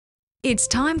It's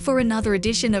time for another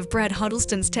edition of Brad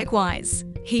Huddleston's Techwise.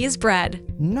 Here's Brad.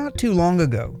 Not too long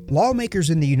ago,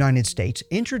 lawmakers in the United States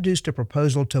introduced a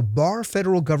proposal to bar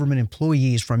federal government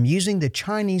employees from using the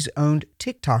Chinese-owned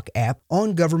TikTok app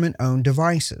on government-owned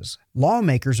devices.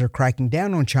 Lawmakers are cracking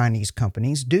down on Chinese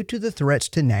companies due to the threats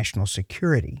to national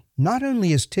security. Not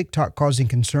only is TikTok causing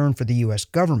concern for the U.S.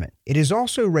 government, it is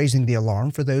also raising the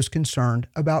alarm for those concerned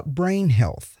about brain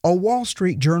health. A Wall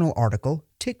Street Journal article,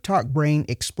 TikTok Brain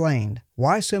Explained,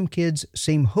 Why Some Kids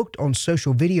Seem Hooked on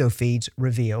Social Video Feeds,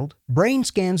 revealed brain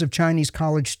scans of Chinese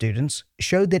college students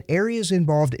showed that areas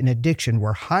involved in addiction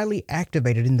were highly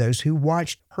activated in those who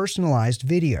watched personalized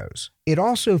videos. It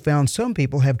also found some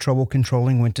people have trouble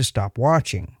controlling when to stop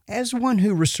watching. As one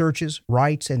who researches,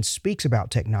 writes, and speaks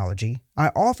about technology,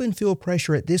 I often feel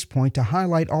pressure at this point to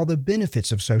highlight all the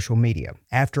benefits of social media.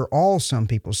 After all, some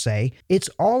people say, it's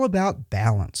all about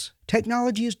balance.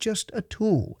 Technology is just a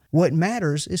tool. What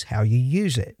matters is how you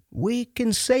use it. We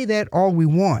can say that all we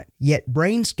want, yet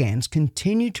brain scans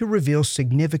continue to reveal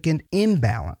significant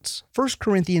imbalance. 1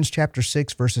 Corinthians chapter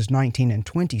 6 verses 19 and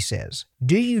 20 says,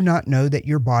 "Do you not know that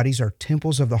your bodies are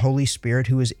temples of the Holy Spirit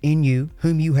who is in you,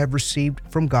 whom you have received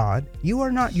from God? You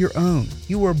are not your own.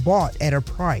 You were bought at a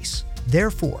price.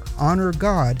 Therefore, honor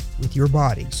God with your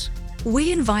bodies."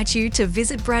 We invite you to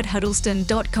visit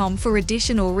bradhuddleston.com for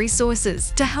additional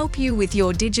resources to help you with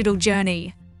your digital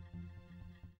journey.